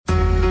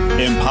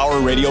Empower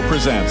Radio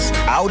presents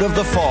Out of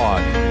the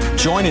Fog.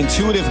 Join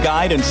intuitive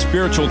guide and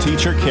spiritual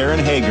teacher Karen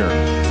Hager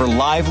for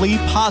lively,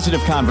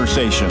 positive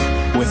conversation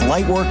with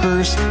light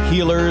workers,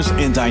 healers,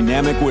 and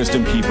dynamic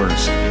wisdom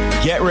keepers.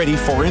 Get ready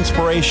for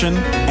inspiration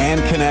and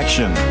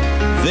connection.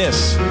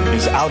 This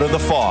is Out of the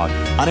Fog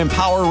on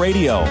Empower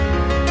Radio.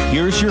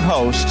 Here's your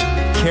host,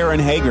 Karen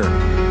Hager.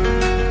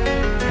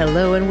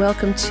 Hello and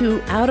welcome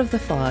to Out of the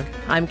Fog.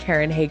 I'm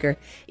Karen Hager.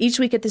 Each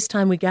week at this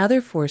time we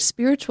gather for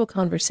spiritual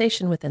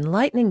conversation with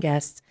enlightening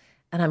guests,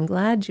 and I'm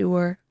glad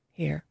you're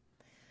here.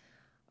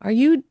 Are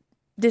you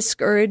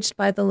discouraged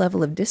by the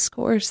level of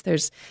discourse?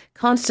 There's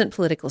constant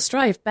political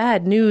strife,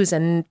 bad news,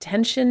 and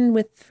tension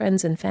with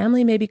friends and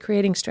family maybe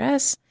creating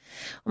stress.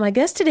 Well, my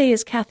guest today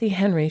is Kathy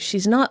Henry.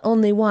 She's not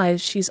only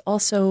wise, she's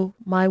also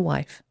my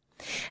wife.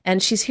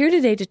 And she's here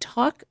today to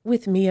talk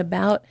with me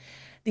about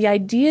the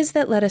ideas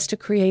that led us to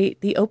create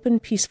the Open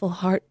Peaceful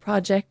Heart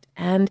Project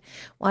and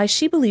why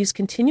she believes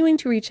continuing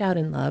to reach out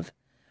in love,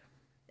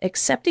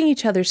 accepting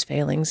each other's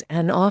failings,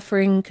 and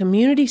offering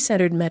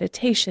community-centered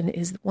meditation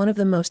is one of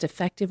the most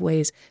effective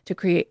ways to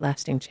create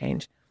lasting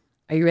change.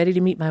 Are you ready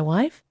to meet my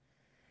wife?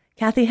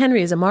 Kathy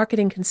Henry is a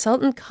marketing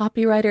consultant,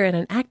 copywriter, and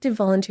an active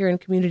volunteer in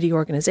community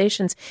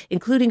organizations,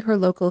 including her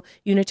local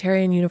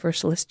Unitarian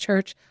Universalist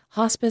church,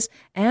 hospice,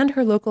 and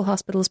her local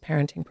hospital's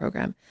parenting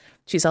program.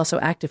 She's also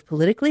active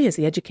politically as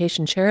the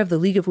education chair of the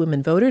League of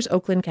Women Voters,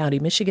 Oakland County,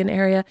 Michigan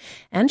area,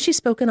 and she's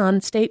spoken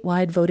on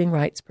statewide voting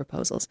rights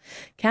proposals.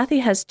 Kathy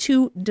has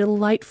two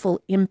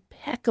delightful,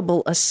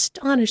 impeccable,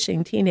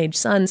 astonishing teenage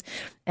sons,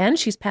 and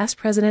she's past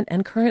president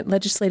and current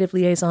legislative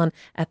liaison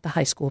at the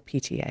high school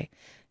PTA.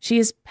 She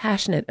is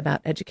passionate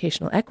about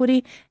educational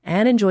equity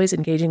and enjoys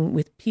engaging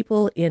with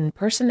people in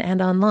person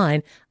and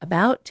online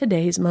about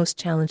today's most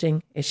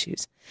challenging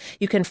issues.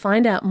 You can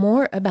find out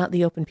more about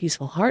the Open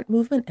Peaceful Heart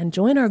movement and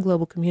join our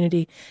global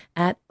community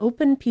at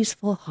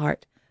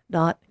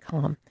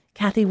openpeacefulheart.com.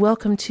 Kathy,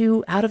 welcome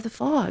to Out of the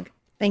Fog.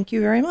 Thank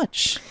you very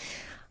much.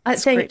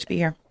 It's great to be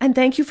here. And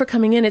thank you for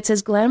coming in. It's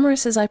as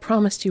glamorous as I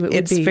promised you it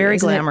would be. It's very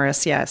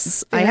glamorous,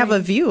 yes. I have a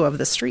view of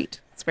the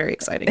street. It's very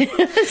exciting.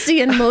 See,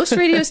 in most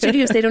radio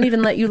studios, they don't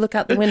even let you look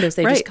out the windows.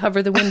 They just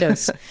cover the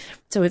windows.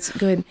 So it's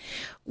good.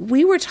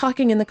 We were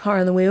talking in the car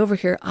on the way over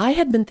here. I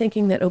had been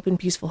thinking that Open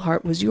Peaceful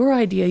Heart was your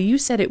idea. You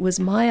said it was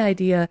my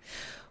idea.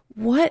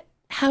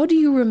 How do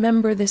you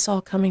remember this all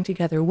coming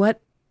together?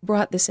 What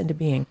brought this into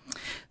being?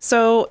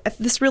 So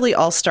this really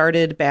all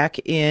started back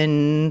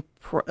in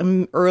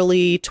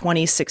early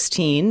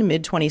 2016,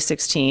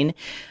 mid-2016,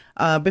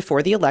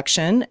 before the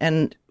election.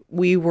 And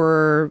we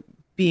were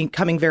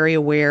becoming very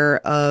aware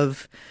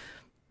of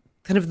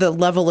kind of the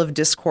level of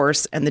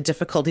discourse and the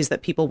difficulties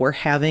that people were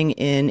having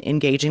in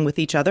engaging with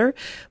each other,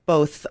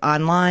 both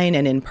online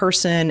and in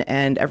person,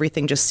 and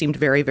everything just seemed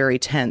very, very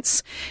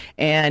tense.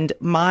 And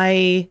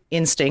my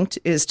instinct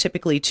is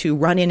typically to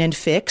run in and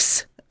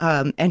fix,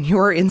 and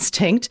your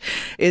instinct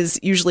is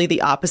usually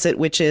the opposite,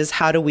 which is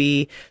how do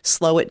we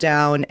slow it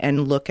down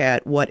and look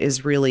at what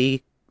is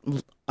really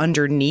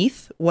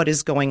underneath what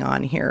is going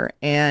on here.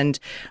 And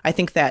I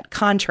think that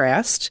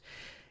contrast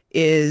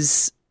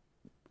is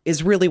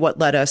really what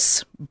led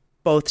us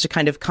both to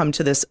kind of come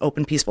to this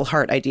Open Peaceful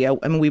Heart idea.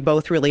 I mean, we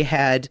both really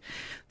had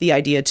the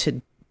idea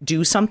to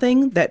do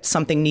something, that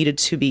something needed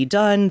to be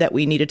done, that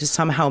we needed to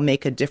somehow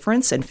make a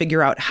difference and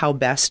figure out how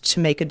best to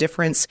make a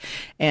difference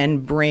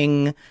and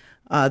bring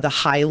the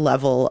high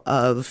level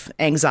of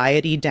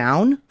anxiety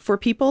down for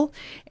people.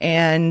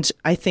 And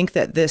I think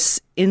that this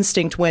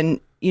instinct,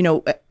 when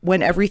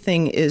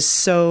everything is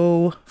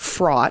so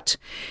fraught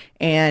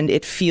and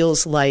it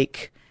feels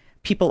like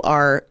people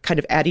are kind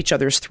of at each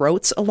other's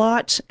throats a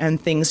lot and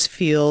things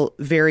feel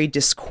very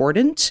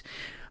discordant,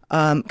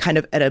 kind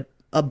of at a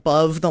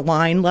above the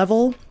line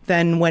level,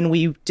 then when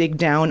we dig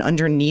down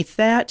underneath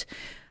that,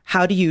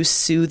 how do you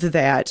soothe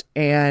that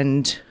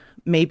and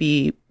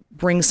maybe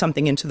bring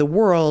something into the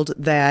world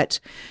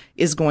that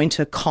is going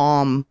to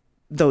calm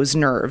those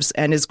nerves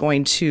and is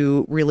going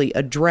to really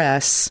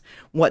address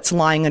what's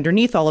lying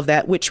underneath all of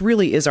that, which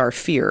really is our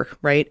fear,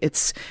 right?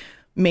 It's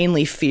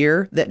mainly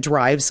fear that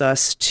drives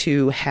us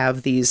to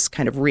have these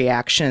kind of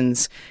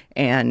reactions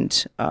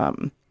and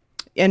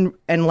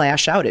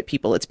lash out at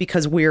people. It's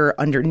because we're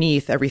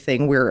underneath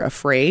everything, we're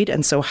afraid.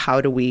 And so how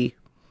do we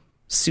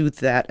soothe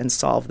that and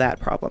solve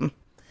that problem?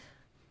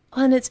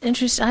 And it's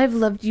interesting. I've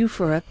loved you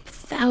for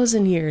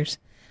 1,000 years,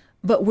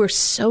 but we're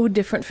so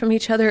different from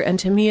each other. And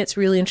to me, it's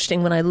really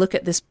interesting when I look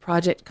at this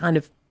project kind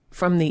of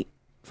from the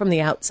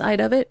outside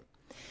of it.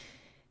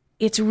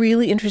 It's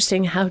really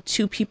interesting how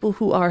two people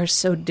who are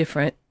so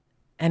different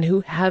and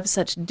who have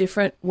such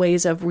different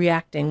ways of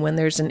reacting when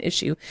there's an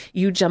issue,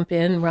 you jump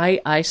in, right?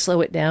 I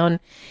slow it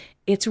down.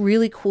 It's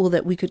really cool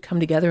that we could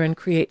come together and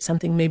create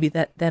something maybe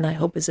that then I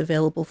hope is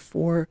available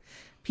for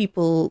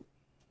people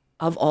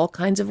of all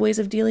kinds of ways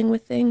of dealing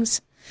with things.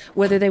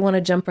 whether they want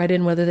to jump right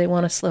in, whether they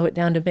want to slow it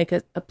down to make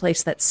a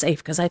place that's safe.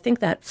 Because I think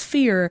that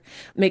fear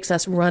makes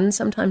us run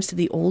sometimes to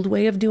the old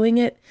way of doing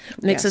it.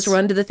 It makes us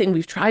run to the thing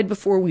we've tried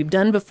before, we've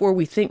done before,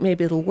 we think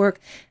maybe it'll work.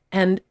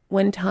 And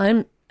when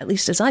time at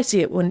least as I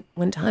see it,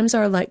 when times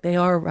are like they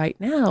are right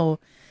now,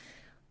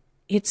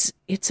 it's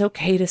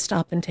okay to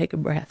stop and take a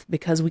breath,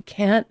 because we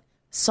can't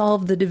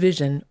solve the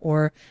division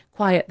or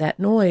quiet that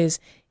noise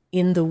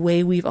in the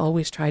way we've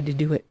always tried to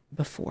do it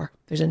before.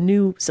 There's a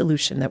new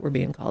solution that we're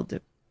being called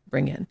to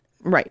bring in.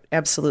 Right.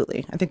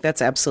 Absolutely. I think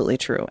that's absolutely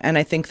true. And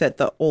I think that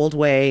the old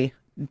way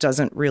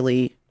doesn't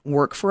really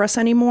work for us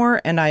anymore.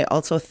 And I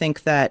also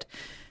think that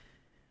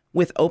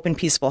with Open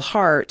Peaceful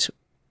Heart,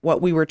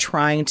 what we were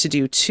trying to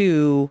do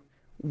too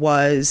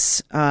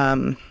was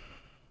to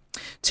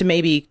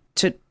maybe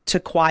to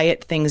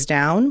quiet things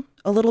down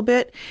a little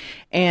bit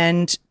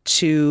and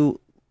to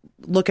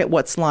look at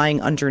what's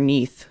lying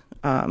underneath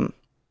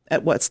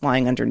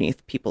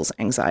people's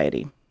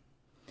anxiety.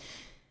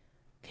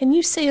 Can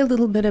you say a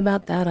little bit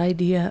about that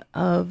idea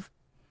of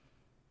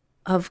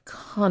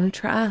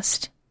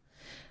contrast?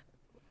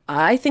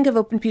 I think of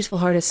Open Peaceful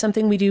Heart as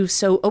something we do.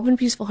 So Open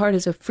Peaceful Heart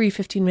is a free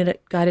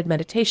 15-minute guided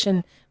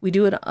meditation. We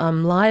do it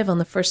live on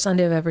the first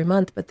Sunday of every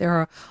month, but there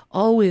are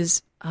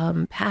always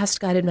past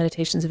guided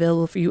meditations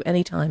available for you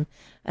anytime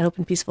at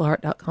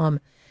openpeacefulheart.com.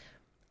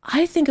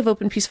 I think of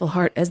Open Peaceful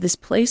Heart as this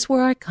place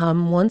where I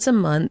come once a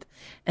month,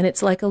 and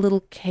it's like a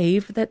little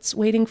cave that's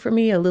waiting for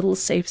me, a little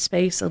safe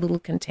space, a little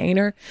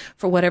container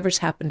for whatever's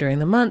happened during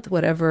the month,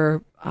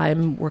 whatever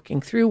I'm working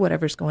through,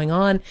 whatever's going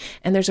on.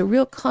 And there's a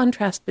real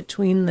contrast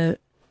between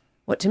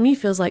what to me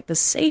feels like the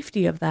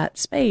safety of that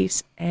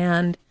space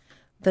and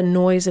the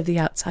noise of the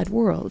outside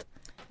world.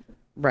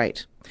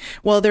 Right.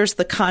 Well, there's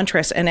the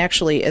contrast, and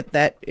actually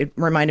it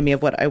reminded me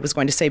of what I was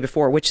going to say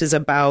before, which is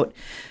about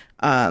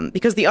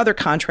because the other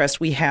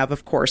contrast we have,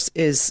 of course,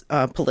 is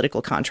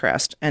political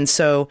contrast. And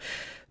so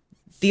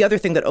the other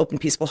thing that Open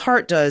Peaceful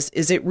Heart does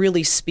is it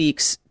really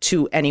speaks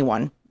to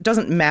anyone. It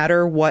doesn't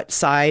matter what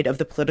side of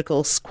the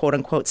political, quote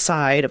unquote,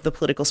 side of the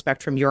political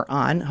spectrum you're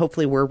on.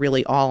 Hopefully we're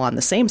really all on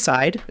the same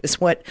side, is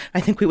what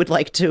I think we would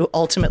like to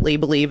ultimately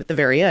believe at the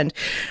very end.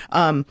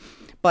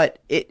 But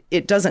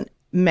it doesn't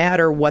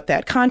matter what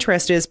that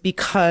contrast is,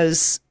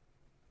 because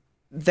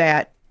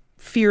that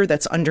fear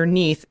that's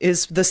underneath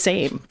is the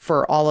same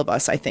for all of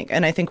us, I think.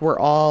 And I think we're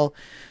all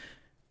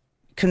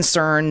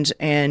concerned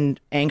and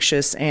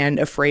anxious and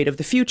afraid of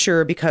the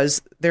future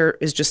because there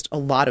is just a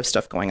lot of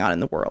stuff going on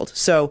in the world.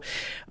 So,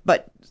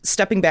 but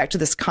stepping back to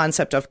this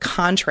concept of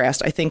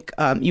contrast, I think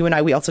you and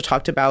I, we also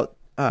talked about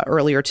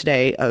earlier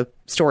today a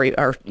story,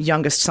 our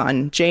youngest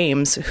son,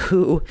 James,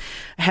 who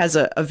has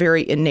a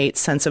very innate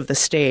sense of the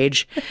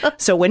stage.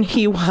 So when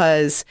he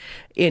was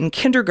in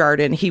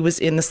kindergarten, he was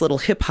in this little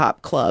hip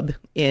hop club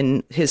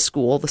in his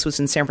school. This was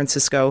in San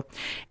Francisco.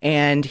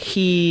 And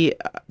they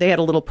had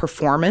a little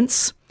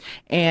performance,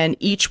 and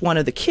each one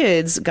of the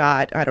kids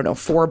got,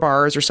 4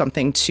 bars or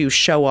something to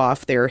show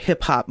off their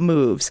hip hop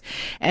moves.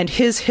 And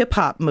his hip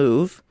hop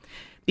move,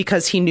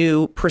 because he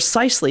knew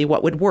precisely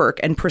what would work,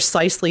 and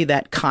precisely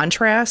that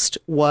contrast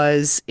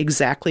was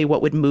exactly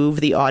what would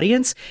move the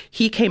audience.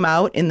 He came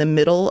out in the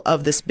middle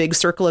of this big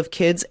circle of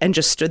kids and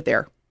just stood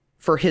there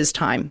for his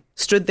time.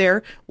 Stood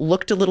there,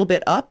 looked a little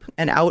bit up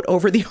and out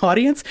over the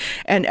audience,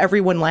 and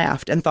everyone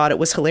laughed and thought it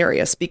was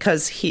hilarious,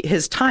 because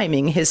his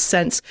timing, his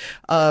sense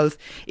of,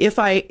 if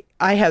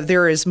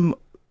there is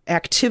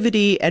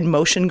activity and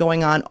motion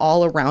going on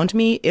all around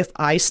me, if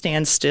I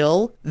stand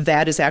still,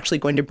 that is actually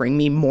going to bring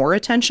me more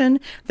attention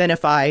than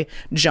if I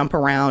jump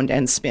around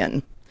and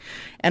spin.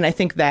 And I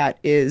think that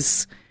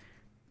is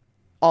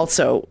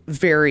also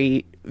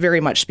very, very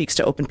much speaks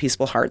to Open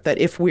Peaceful Heart, that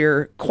if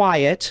we're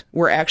quiet,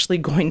 we're actually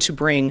going to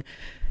bring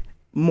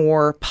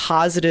more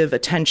positive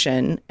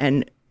attention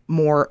and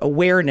more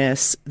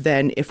awareness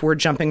than if we're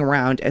jumping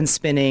around and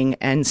spinning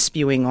and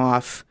spewing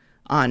off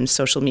on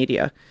social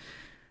media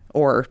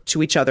or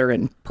to each other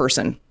in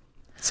person.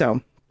 So,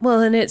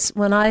 well, and it's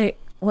when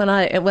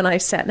I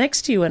sat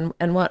next to you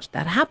and watched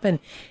that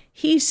happen,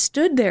 he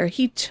stood there.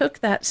 He took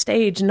that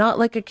stage, not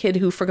like a kid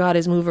who forgot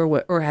his move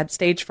or had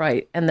stage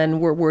fright and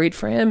then we're worried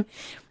for him.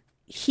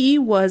 He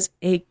was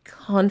a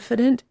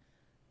confident,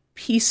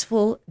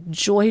 peaceful,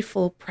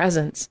 joyful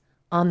presence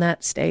on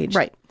that stage.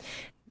 Right.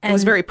 It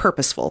was very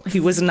purposeful. He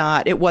was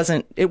not, it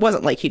wasn't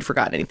like he'd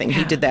forgotten anything. Yeah.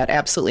 He did that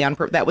absolutely on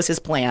purpose. That was his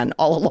plan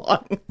all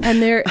along.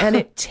 And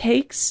it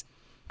takes,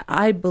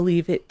 I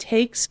believe it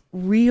takes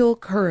real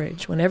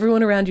courage when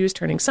everyone around you is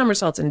turning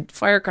somersaults and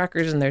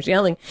firecrackers and there's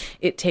yelling.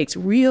 It takes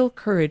real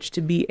courage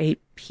to be a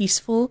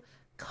peaceful,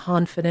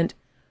 confident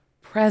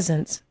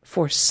presence,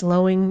 for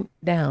slowing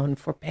down,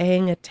 for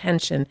paying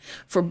attention,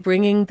 for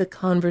bringing the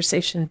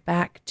conversation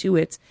back to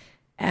its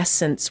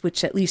essence,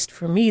 which at least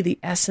for me, the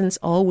essence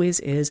always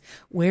is,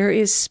 where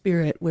is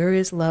spirit? Where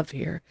is love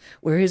here?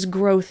 Where is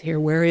growth here?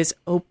 Where is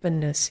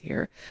openness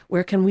here?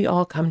 Where can we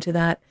all come to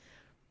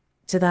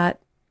that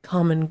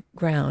common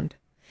ground?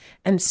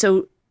 And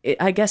so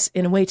I guess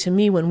in a way, to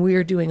me, when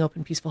we're doing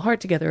Open Peaceful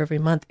Heart together every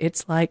month,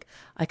 it's like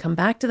I come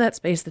back to that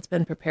space that's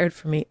been prepared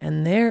for me,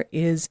 and there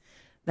is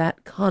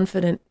that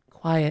confident,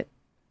 quiet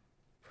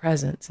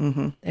presence.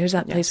 Mm-hmm. There's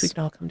that place we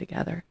can all come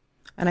together.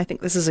 And I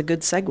think this is a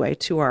good segue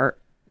to our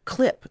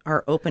clip,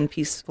 our Open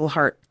Peaceful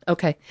Heart.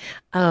 Okay.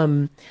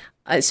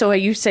 So are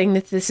you saying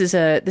that this is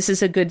a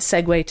good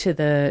segue to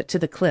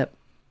the clip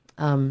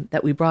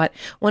that we brought?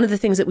 One of the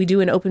things that we do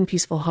in Open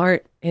Peaceful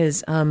Heart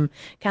is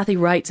Kathy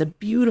writes a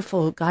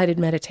beautiful guided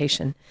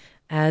meditation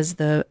as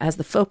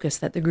the focus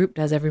that the group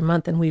does every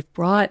month, and we've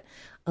brought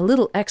a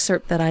little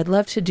excerpt that I'd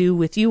love to do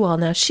with you all.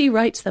 Now, she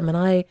writes them and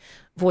I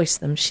voice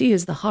them. She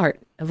is the heart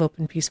of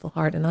Open Peaceful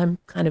Heart, and I'm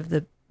kind of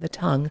the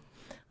tongue,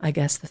 I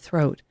guess, the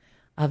throat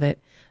of it.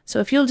 So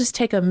if you'll just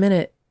take a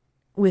minute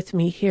with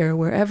me here,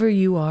 wherever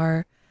you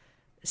are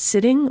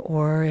sitting,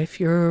 or if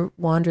you're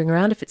wandering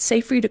around, if it's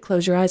safe for you to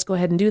close your eyes, go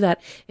ahead and do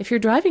that. If you're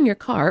driving your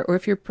car or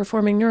if you're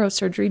performing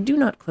neurosurgery, do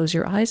not close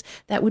your eyes.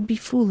 That would be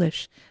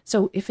foolish.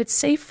 So if it's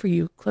safe for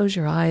you, close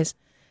your eyes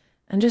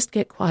and just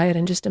get quiet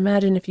and just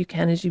imagine, if you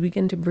can, as you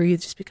begin to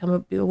breathe, just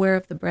be aware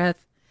of the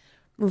breath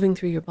moving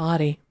through your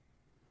body.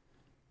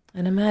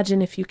 And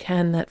imagine, if you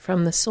can, that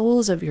from the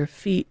soles of your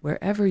feet,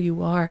 wherever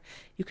you are,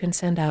 you can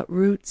send out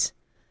roots,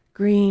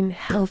 green,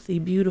 healthy,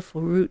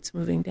 beautiful roots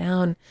moving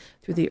down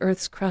through the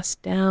earth's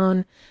crust,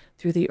 down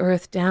through the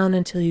earth, down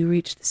until you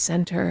reach the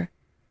center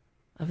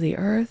of the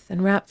earth,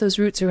 and wrap those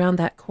roots around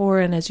that core.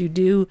 And as you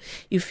do,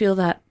 you feel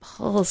that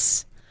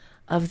pulse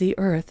of the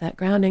earth, that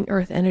grounding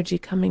earth energy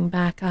coming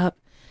back up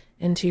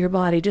into your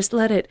body. Just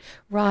let it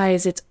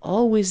rise. It's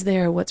always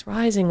there. What's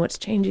rising, what's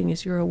changing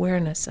is your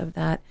awareness of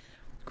that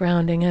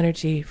grounding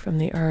energy from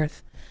the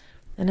earth.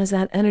 And as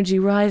that energy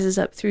rises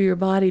up through your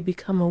body,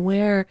 become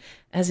aware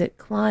as it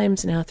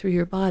climbs now through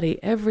your body,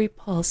 every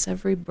pulse,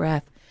 every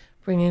breath,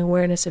 bringing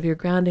awareness of your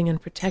grounding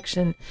and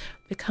protection.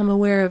 Become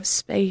aware of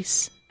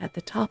space at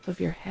the top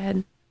of your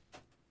head.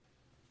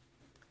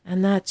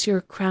 And that's your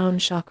crown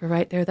chakra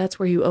right there. That's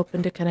where you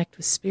open to connect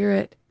with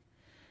spirit.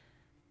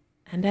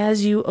 And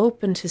as you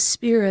open to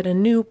spirit, a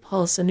new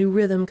pulse, a new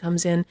rhythm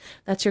comes in.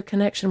 That's your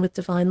connection with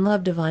divine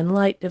love, divine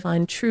light,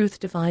 divine truth,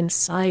 divine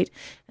sight.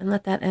 And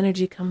let that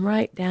energy come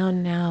right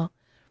down now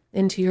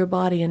into your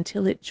body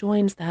until it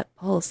joins that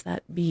pulse,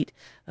 that beat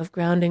of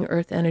grounding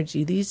earth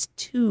energy. These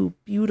two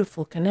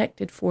beautiful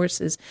connected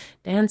forces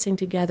dancing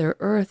together,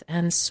 earth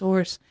and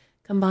source,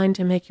 combine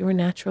to make your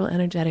natural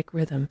energetic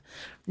rhythm.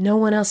 No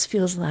one else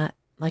feels that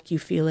like you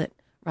feel it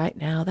right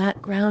now.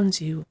 That grounds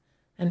you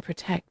and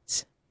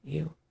protects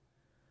you.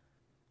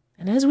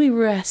 And as we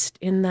rest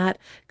in that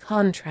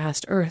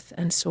contrast, earth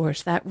and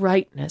source, that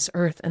rightness,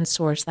 earth and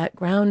source, that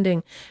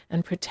grounding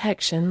and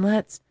protection,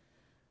 let's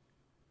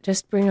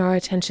just bring our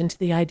attention to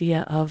the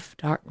idea of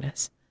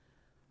darkness.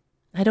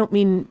 I don't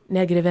mean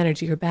negative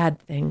energy or bad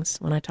things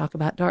when I talk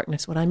about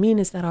darkness. What I mean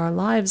is that our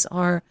lives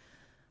are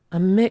a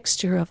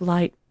mixture of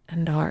light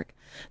and dark,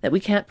 that we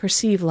can't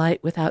perceive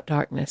light without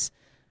darkness.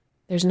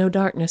 There's no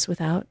darkness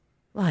without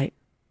light.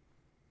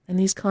 And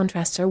these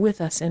contrasts are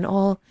with us in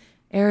all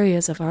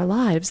areas of our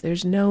lives.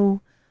 There's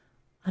no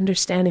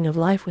understanding of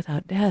life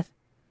without death,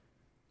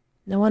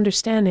 no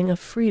understanding of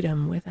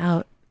freedom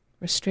without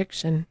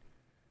restriction,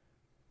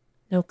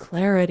 no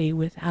clarity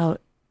without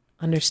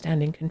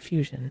understanding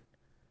confusion.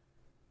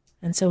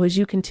 And so as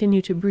you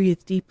continue to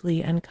breathe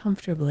deeply and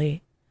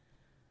comfortably,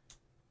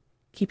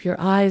 keep your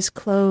eyes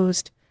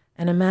closed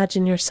and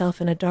imagine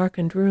yourself in a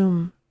darkened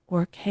room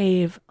or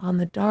cave on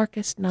the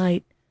darkest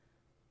night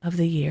of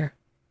the year.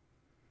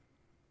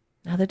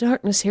 Now, the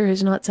darkness here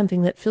is not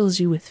something that fills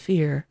you with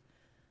fear,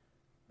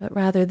 but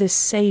rather this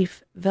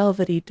safe,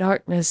 velvety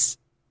darkness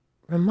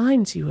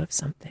reminds you of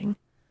something.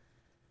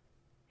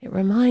 It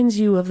reminds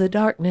you of the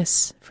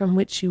darkness from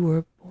which you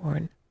were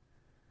born.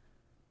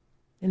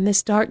 In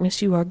this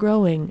darkness you are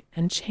growing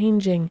and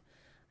changing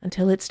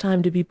until it's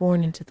time to be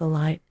born into the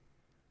light.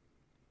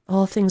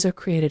 All things are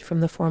created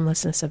from the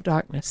formlessness of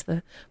darkness.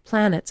 The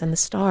planets and the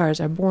stars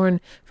are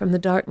born from the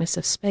darkness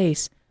of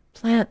space.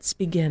 Plants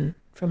begin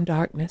from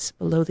darkness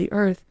below the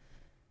earth,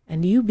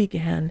 and you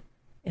began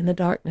in the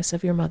darkness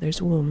of your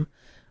mother's womb.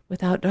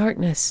 Without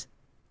darkness,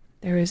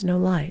 there is no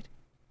light.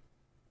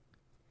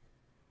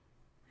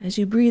 As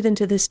you breathe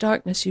into this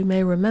darkness, you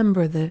may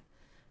remember the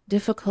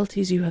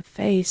difficulties you have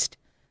faced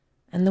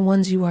and the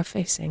ones you are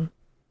facing.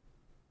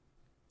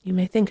 You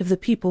may think of the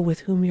people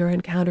with whom you're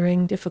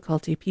encountering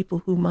difficulty, people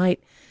who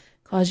might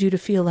cause you to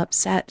feel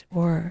upset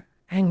or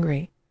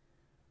angry.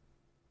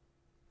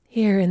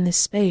 Here in this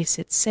space,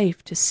 it's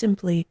safe to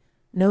simply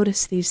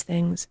notice these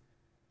things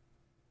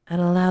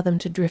and allow them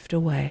to drift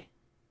away.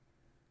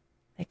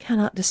 They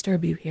cannot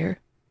disturb you here,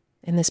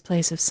 in this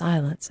place of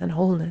silence and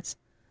wholeness.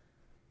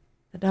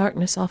 The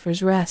darkness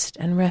offers rest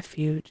and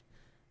refuge,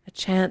 a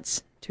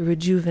chance to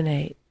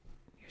rejuvenate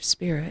your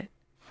spirit.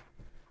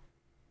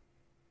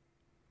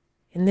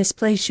 In this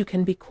place you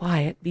can be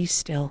quiet, be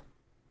still.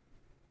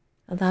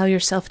 Allow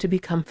yourself to be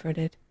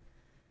comforted.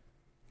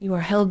 You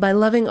are held by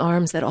loving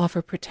arms that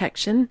offer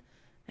protection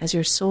as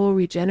your soul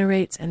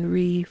regenerates and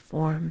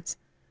reforms.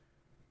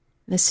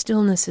 This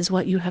stillness is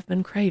what you have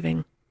been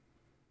craving,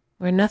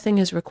 where nothing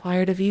is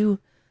required of you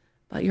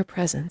but your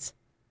presence.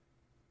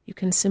 You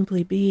can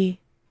simply be,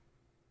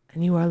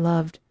 and you are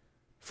loved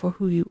for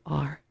who you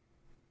are.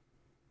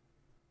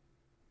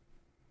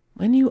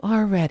 When you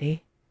are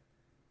ready,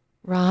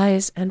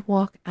 rise and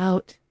walk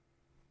out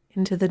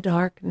into the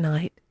dark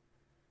night.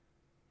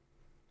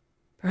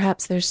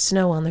 Perhaps there's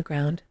snow on the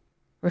ground,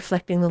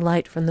 reflecting the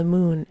light from the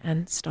moon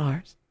and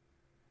stars.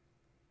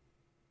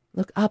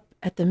 Look up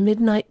at the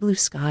midnight blue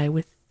sky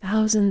with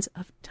thousands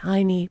of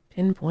tiny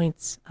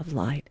pinpoints of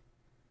light.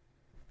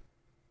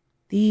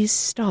 These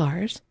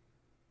stars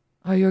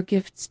are your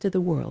gifts to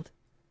the world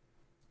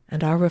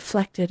and are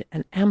reflected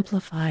and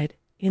amplified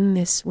in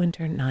this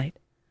winter night.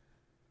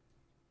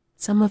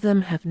 Some of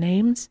them have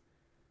names.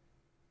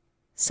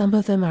 Some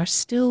of them are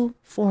still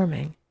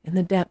forming in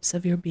the depths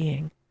of your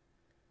being.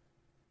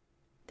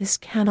 This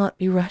cannot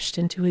be rushed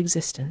into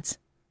existence.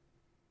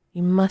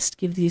 You must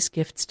give these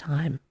gifts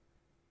time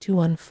to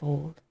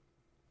unfold.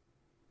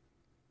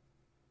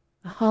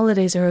 The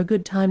holidays are a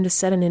good time to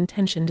set an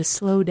intention to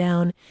slow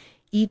down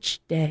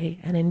each day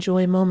and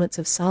enjoy moments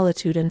of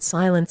solitude and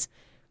silence,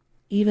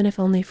 even if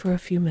only for a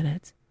few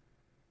minutes.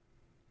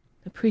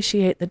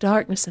 Appreciate the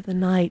darkness of the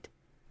night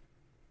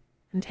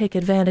and take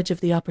advantage of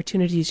the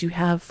opportunities you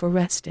have for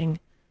resting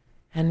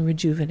and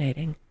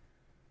rejuvenating.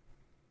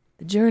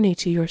 The journey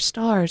to your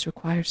stars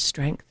requires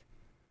strength.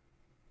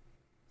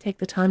 Take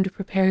the time to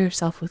prepare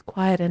yourself with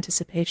quiet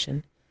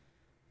anticipation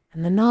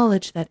and the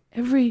knowledge that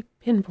every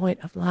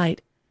pinpoint of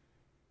light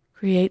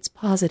creates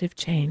positive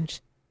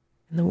change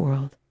in the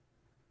world.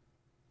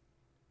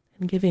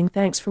 And giving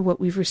thanks for what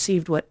we've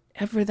received,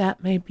 whatever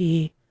that may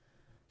be,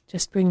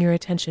 just bring your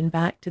attention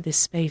back to this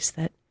space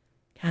that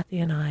Kathy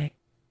and I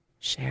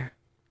share.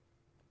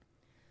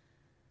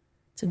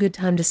 It's a good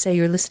time to say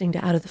you're listening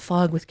to Out of the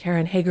Fog with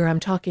Karen Hager. I'm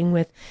talking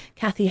with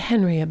Kathy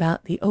Henry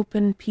about the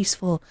Open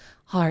Peaceful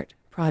Heart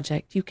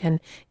Project. You can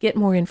get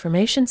more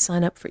information,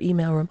 sign up for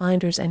email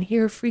reminders, and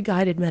hear free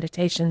guided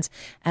meditations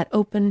at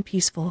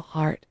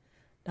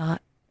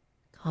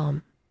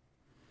openpeacefulheart.com.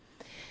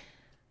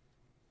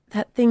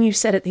 That thing you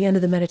said at the end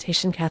of the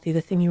meditation, Kathy,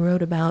 the thing you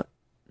wrote about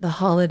the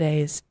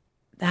holidays,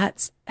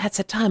 that's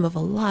a time of a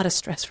lot of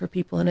stress for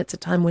people, and it's a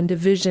time when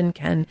division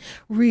can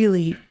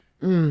really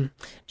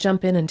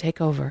jump in and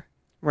take over.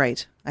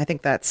 Right. I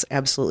think that's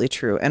absolutely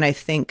true. And I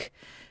think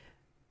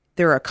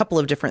there are a couple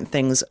of different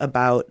things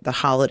about the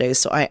holidays.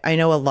 So I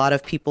know a lot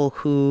of people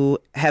who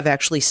have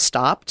actually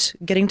stopped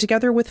getting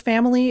together with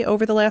family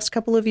over the last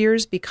couple of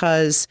years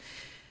because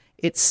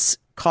it's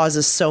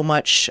causes so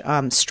much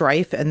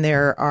strife, and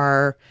there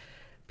are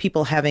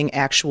people having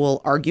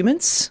actual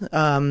arguments,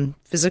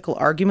 physical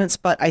arguments.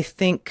 But I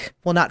think,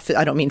 well,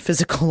 I don't mean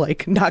physical,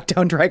 like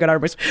knockdown, drag out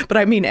arguments, but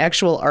I mean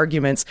actual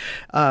arguments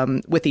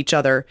with each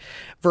other,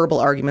 verbal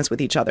arguments with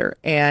each other.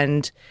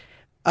 And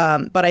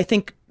but I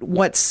think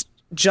what's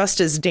just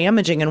as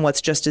damaging and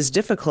what's just as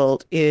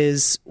difficult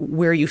is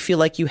where you feel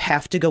like you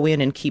have to go in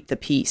and keep the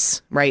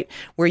peace, right?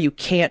 Where you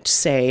can't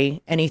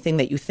say anything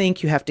that you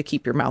think, you have to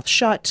keep your mouth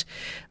shut.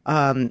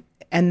 And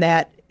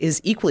that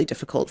is equally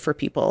difficult for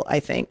people,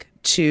 I think,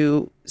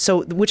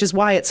 which is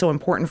why it's so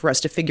important for us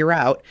to figure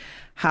out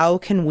how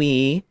can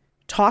we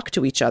talk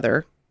to each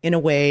other in a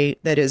way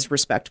that is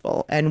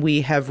respectful. And we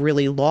have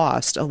really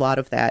lost a lot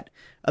of that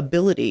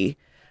ability.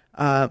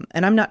 And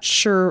I'm not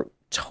sure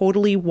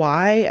totally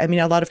why. I mean,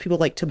 a lot of people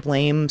like to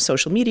blame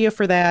social media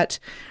for that.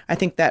 I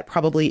think that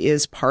probably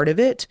is part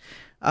of it.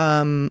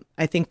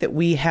 I think that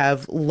we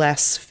have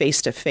less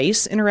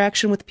face-to-face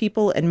interaction with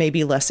people and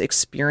maybe less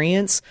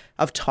experience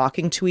of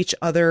talking to each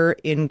other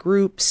in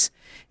groups,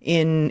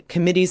 in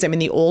committees. I mean,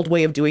 the old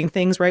way of doing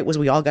things, right, was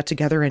we all got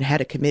together and had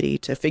a committee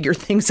to figure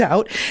things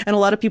out. And a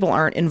lot of people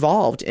aren't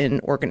involved in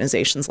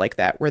organizations like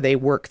that, where they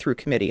work through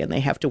committee and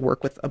they have to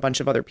work with a bunch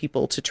of other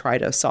people to try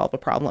to solve a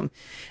problem.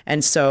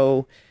 And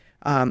so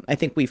I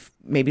think we've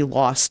maybe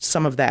lost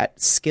some of that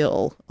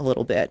skill a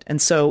little bit.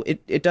 And so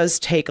it does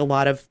take a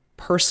lot of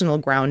personal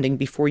grounding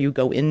before you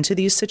go into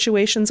these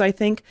situations, I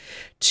think,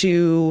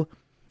 to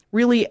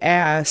really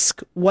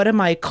ask, what am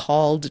I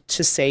called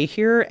to say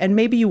here? And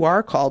maybe you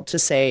are called to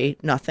say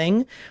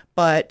nothing,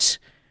 but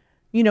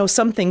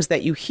some things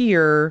that you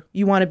hear,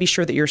 you want to be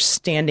sure that you're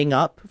standing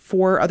up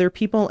for other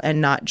people and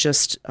not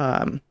just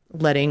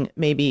letting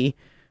maybe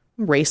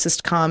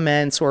racist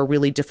comments or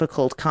really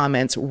difficult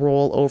comments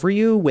roll over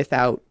you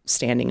without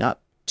standing up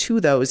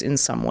to those in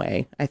some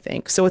way, I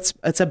think. So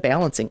it's a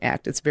balancing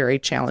act. It's very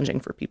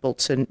challenging for people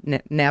to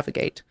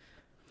navigate.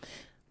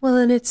 Well,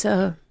 and it's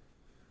an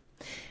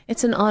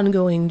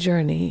ongoing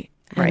journey.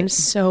 Right. And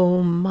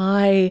so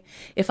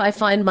if I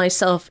find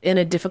myself in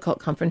a difficult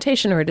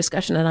confrontation or a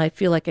discussion and I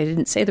feel like I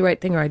didn't say the right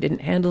thing or I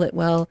didn't handle it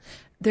well,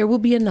 there will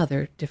be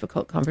another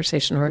difficult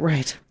conversation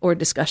or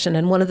discussion.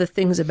 And one of the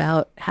things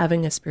about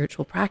having a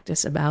spiritual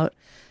practice, about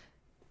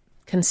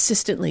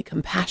consistently,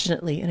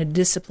 compassionately, in a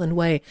disciplined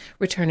way,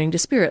 returning to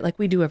spirit, like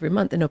we do every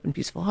month in Open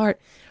Peaceful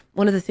Heart,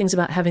 one of the things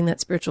about having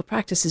that spiritual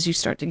practice is you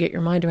start to get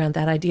your mind around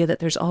that idea that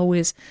there's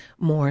always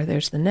more.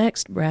 There's the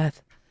next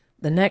breath,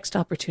 the next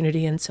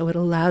opportunity. And so it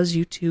allows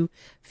you to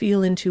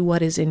feel into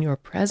what is in your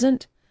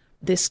present,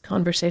 this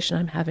conversation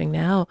I'm having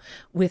now,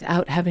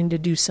 without having to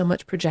do so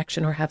much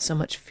projection or have so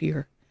much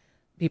fear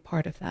be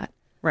part of that.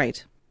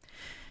 Right.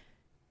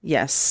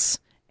 Yes.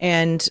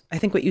 And I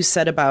think what you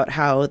said about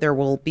how there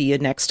will be a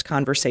next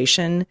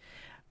conversation,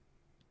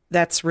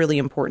 that's really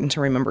important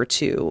to remember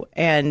too.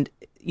 And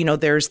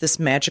there's this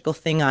magical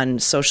thing on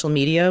social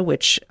media,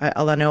 which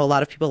I know a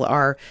lot of people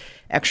are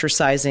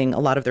exercising a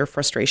lot of their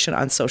frustration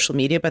on social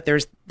media, but there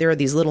are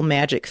these little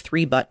magic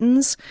 3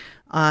 buttons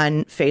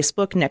on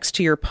Facebook next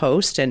to your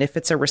post. And if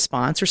it's a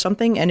response or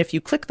something, and if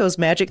you click those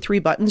magic 3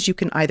 buttons, you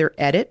can either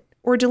edit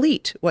or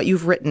delete what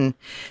you've written.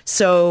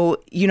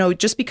 So,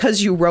 just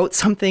because you wrote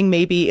something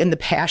maybe in the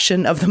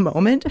passion of the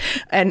moment,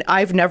 and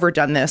I've never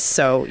done this,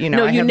 so,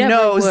 I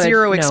have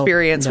zero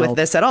experience with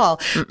this at all,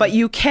 but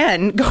you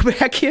can go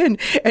back in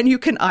and you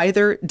can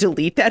either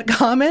delete that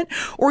comment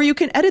or you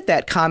can edit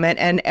that comment.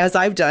 And as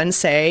I've done,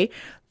 say,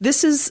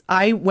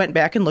 I went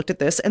back and looked at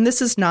this, and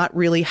this is not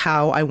really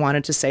how I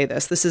wanted to say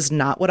this. This is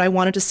not what I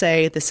wanted to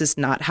say. This is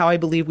not how I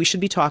believe we should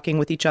be talking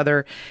with each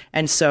other.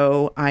 And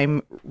so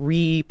I'm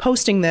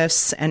reposting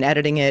this and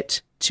editing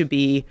it to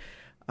be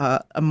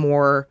a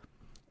more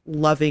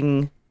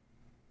loving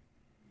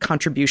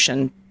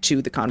contribution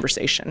to the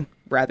conversation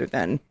rather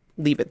than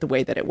leave it the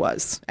way that it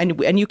was.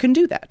 And you can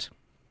do that.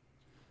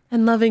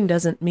 And loving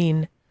doesn't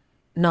mean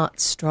not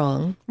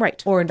strong.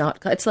 Right. Or not,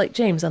 it's like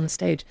James on the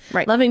stage.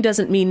 Right. Loving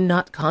doesn't mean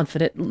not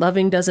confident.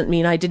 Loving doesn't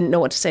mean I didn't know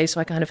what to say, so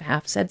I kind of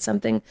half said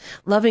something.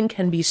 Loving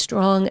can be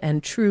strong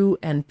and true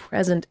and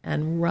present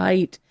and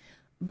right,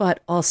 but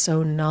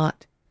also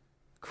not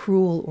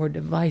cruel or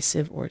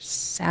divisive or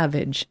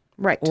savage.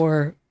 Right.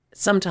 Or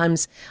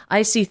sometimes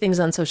I see things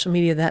on social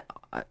media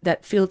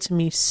that feel to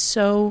me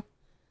so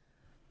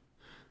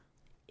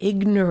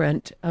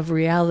ignorant of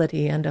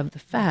reality and of the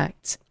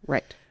facts.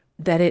 Right.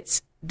 That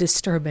it's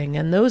disturbing.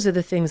 And those are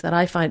the things that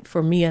I find,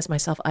 for me as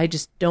myself, I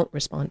just don't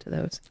respond to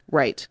those.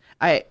 Right.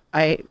 I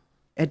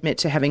admit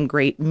to having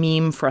great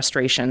meme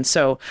frustration.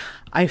 So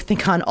I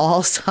think on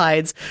all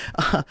sides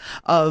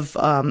of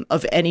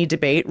any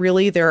debate,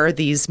 really, there are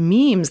these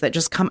memes that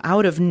just come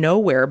out of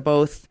nowhere,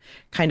 both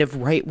kind of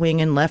right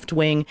wing and left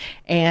wing,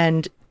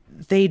 and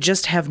they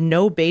just have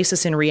no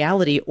basis in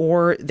reality,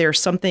 or there's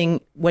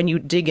something when you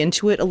dig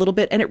into it a little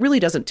bit, and it really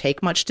doesn't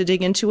take much to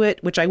dig into it,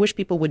 which I wish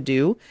people would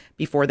do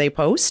before they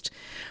post,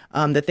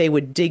 that they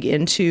would dig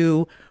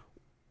into,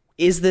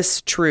 is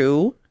this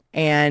true?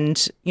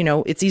 And,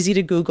 it's easy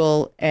to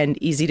Google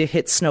and easy to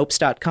hit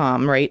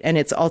Snopes.com, right? And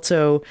it's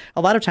also,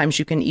 a lot of times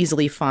you can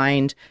easily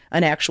find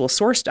an actual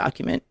source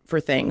document for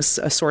things,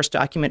 a source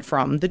document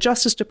from the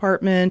Justice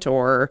Department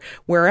or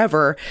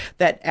wherever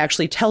that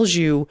actually tells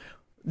you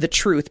the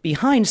truth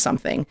behind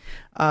something.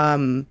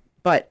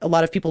 But a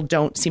lot of people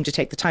don't seem to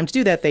take the time to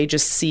do that. They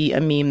just see a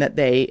meme that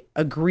they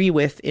agree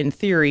with in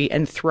theory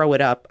and throw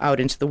it up out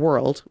into the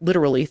world,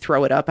 literally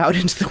throw it up out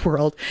into the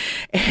world.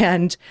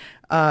 And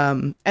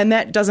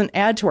that doesn't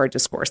add to our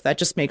discourse. That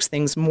just makes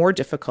things more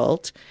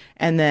difficult.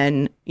 And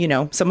then,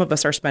 some of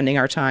us are spending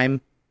our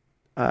time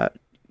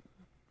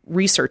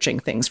researching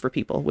things for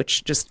people,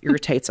 which just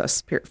irritates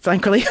us,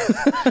 frankly.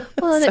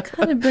 Well, and it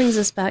kind of brings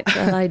us back to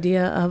that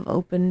idea of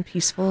open,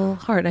 peaceful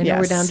heart. I know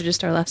we're down to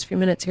just our last few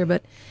minutes here,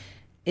 but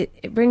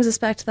it brings us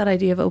back to that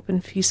idea of open,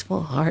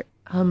 peaceful heart.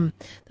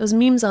 Those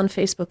memes on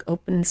Facebook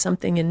open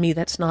something in me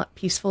that's not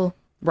peaceful.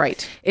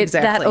 Right.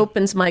 Exactly. That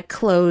opens my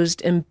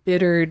closed,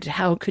 embittered,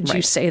 how could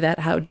you say that?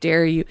 How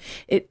dare you?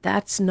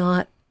 That's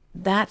not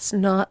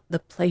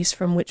the place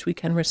from which we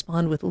can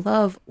respond with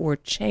love or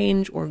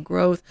change or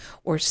growth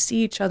or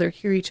see each other,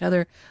 hear each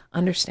other,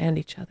 understand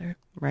each other.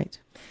 Right.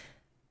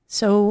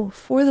 So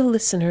for the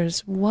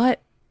listeners,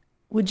 what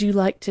would you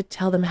like to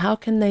tell them? Why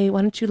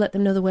don't you let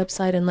them know the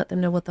website and let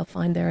them know what they'll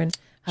find there and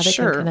how they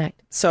can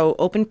connect? So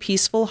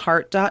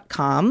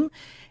openpeacefulheart.com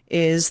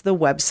is the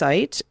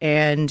website,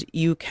 and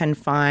you can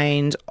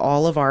find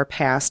all of our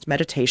past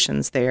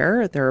meditations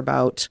there. They're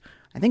about,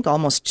 I think,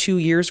 almost 2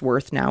 years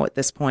worth now at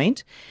this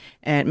point,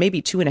 and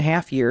maybe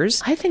 2.5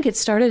 years. I think it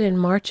started in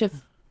March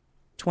of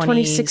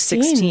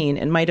 2016.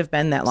 It might have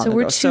been that long ago.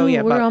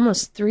 We're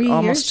almost 3 years.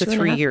 Almost to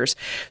 3 years.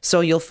 So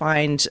you'll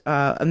find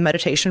a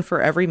meditation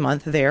for every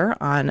month there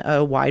on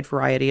a wide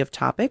variety of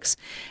topics.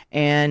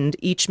 And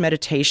each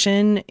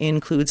meditation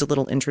includes a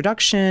little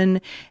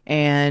introduction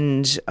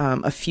and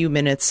a few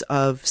minutes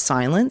of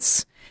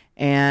silence.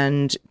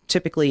 And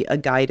typically a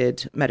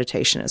guided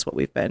meditation is what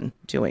we've been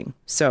doing.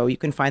 So you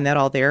can find that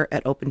all there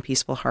at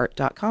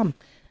openpeacefulheart.com.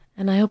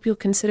 And I hope you'll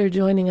consider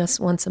joining us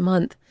once a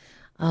month.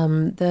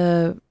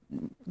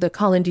 The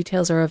call-in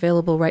details are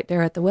available right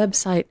there at the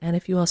website. And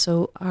if you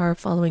also are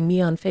following me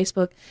on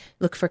Facebook,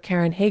 look for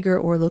Karen Hager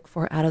or look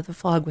for Out of the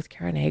Fog with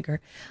Karen Hager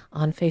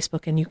on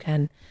Facebook, and you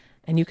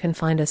can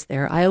find us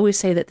there. I always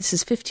say that this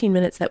is 15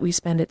 minutes that we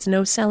spend. It's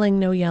no selling,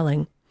 no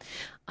yelling.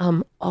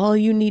 All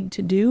you need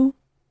to do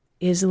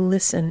is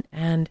listen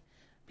and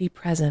be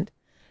present.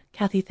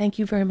 Kathy, thank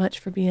you very much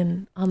for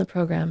being on the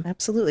program.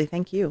 Absolutely.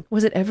 Thank you.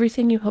 Was it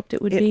everything you hoped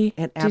it would be?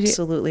 It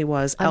absolutely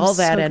was. All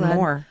that and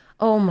more.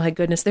 Oh, my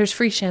goodness. There's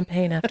free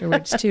champagne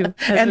afterwards, too.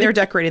 And they're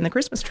decorating the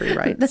Christmas tree,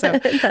 right? So.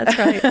 That's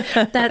right.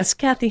 That's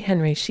Kathy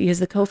Henry. She is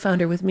the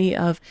co-founder with me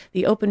of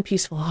the Open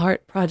Peaceful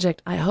Heart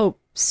Project. I hope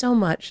so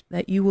much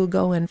that you will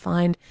go and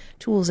find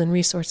tools and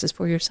resources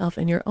for yourself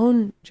in your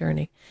own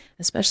journey,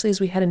 especially as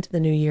we head into the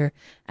new year,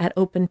 at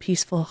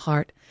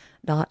openpeacefulheart.com.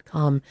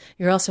 karenhager.com.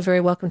 You're also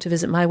very welcome to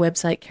visit my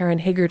website,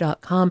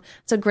 karenhager.com.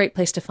 It's a great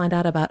place to find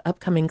out about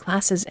upcoming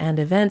classes and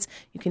events.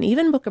 You can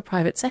even book a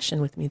private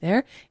session with me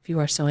there if you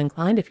are so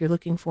inclined, if you're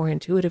looking for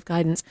intuitive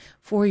guidance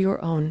for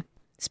your own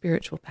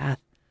spiritual path.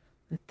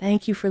 And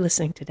thank you for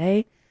listening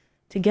today.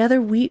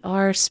 Together we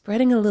are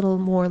spreading a little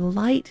more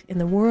light in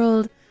the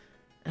world,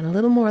 and a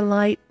little more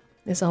light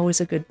is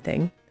always a good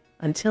thing.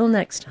 Until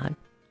next time,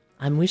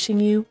 I'm wishing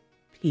you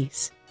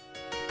peace.